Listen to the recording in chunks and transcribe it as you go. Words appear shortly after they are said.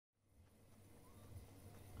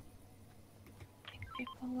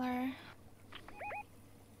people are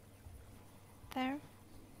there.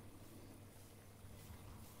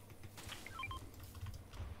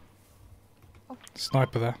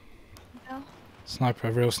 Sniper there. No. Sniper,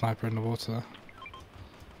 a real sniper in the water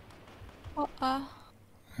there.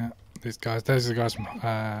 Yeah, these guys. Those are the guys from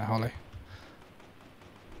Holly.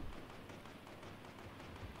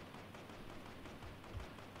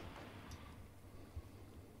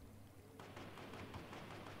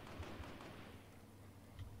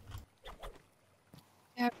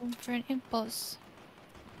 You have room for an impulse.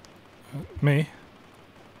 Me?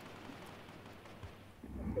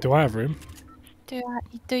 Do I have room?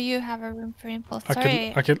 Do you have a room for impulse? I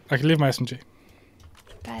Sorry, could leave my SMG.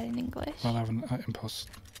 bad in English. I'll have an impulse.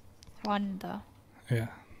 One though. Yeah.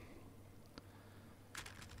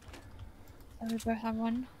 So we both have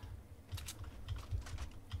one.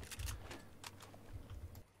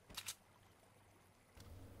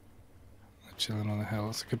 Chilling on the hill.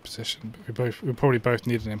 It's a good position, but we probably both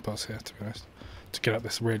need an impulse here, to be honest, to get up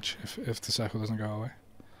this ridge if the circle doesn't go away.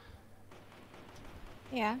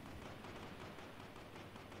 Yeah.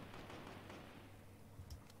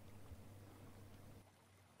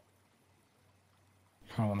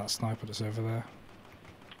 Kind of want that sniper that's over there.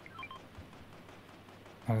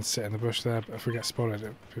 And then sit in the bush there, but if we get spotted,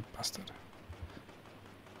 it'd be bastard.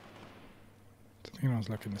 Don't think anyone's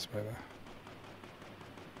looking this way there.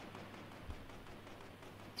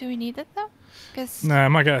 Do we need it though? Cause No, I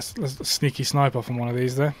might get a sneaky snipe off on one of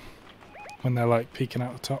these there when they're like peeking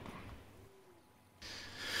out the top.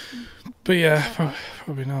 But yeah,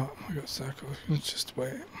 probably not. I got circle. Let's just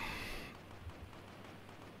wait.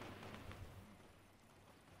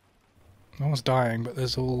 No one's dying, but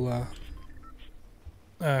there's all.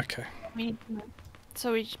 Okay. we need to move.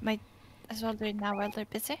 So we might as well do it now while they're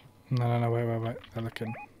busy. No, wait. They're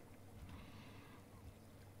looking.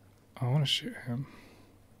 I want to shoot him.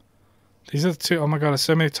 These are the two. Oh my god, there's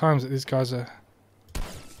so many times that these guys are.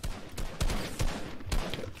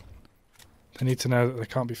 They need to know that they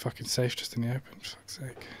can't be fucking safe just in the open, for fuck's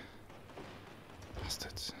sake.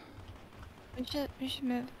 Bastards. We should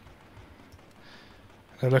move.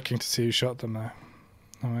 They're looking to see who shot them now.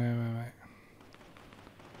 Oh, wait.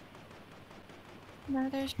 No,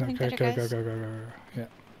 there's No, nothing go. guys. Yeah.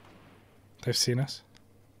 They've seen us.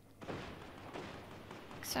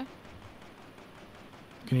 So You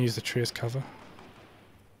can use the tree as cover.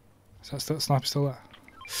 Is that still, sniper still there?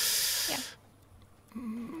 yeah.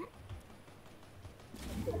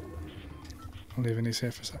 I'm leaving these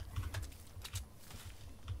here for a sec.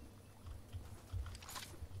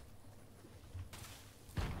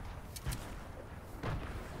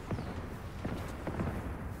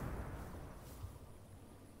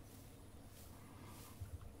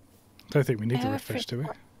 Don't think we need the refresh, do we?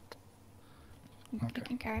 You Okay.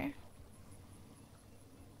 can carry.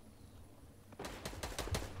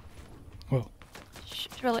 Well,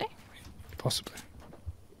 Really? possibly.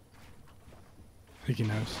 I think he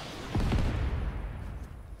knows.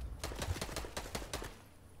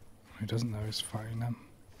 He doesn't know he's fighting them.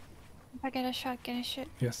 If I get a shot, can I shoot?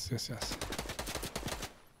 Yes.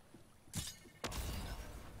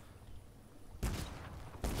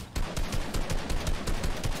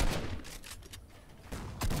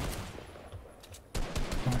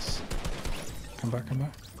 Nice. Come back.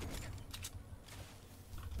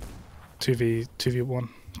 2v1.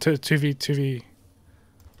 2v.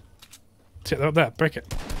 Sit up there, break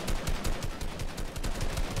it.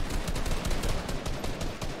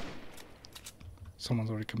 Someone's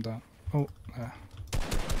already come down. Oh, there.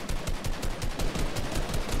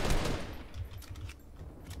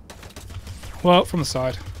 Well, from the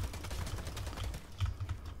side.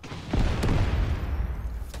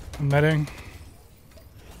 I'm netting.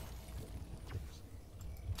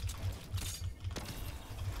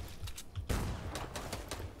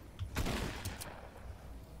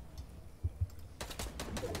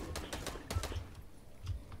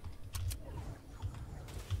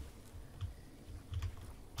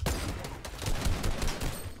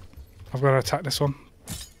 I've got to attack this one.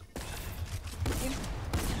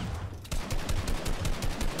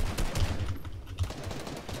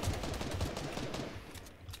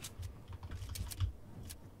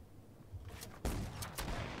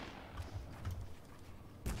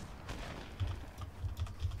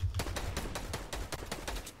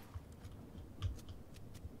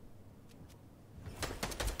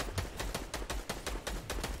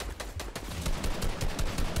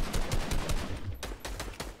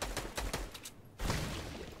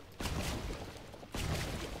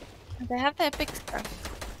 They have the epic stuff.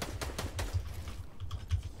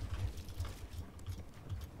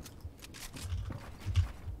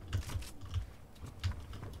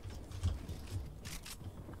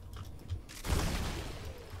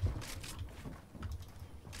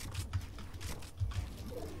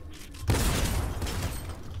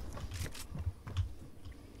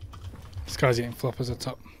 guy's eating floppers at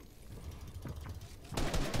top.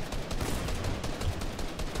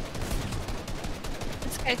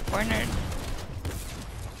 This guy's cornered.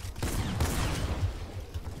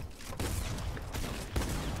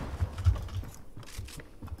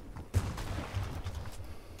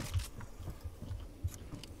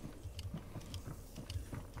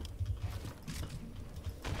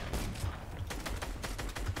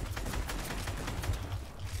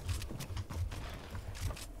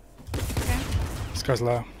 Okay. This guy's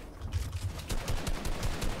low.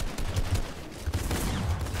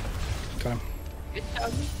 Got him. Good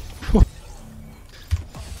job.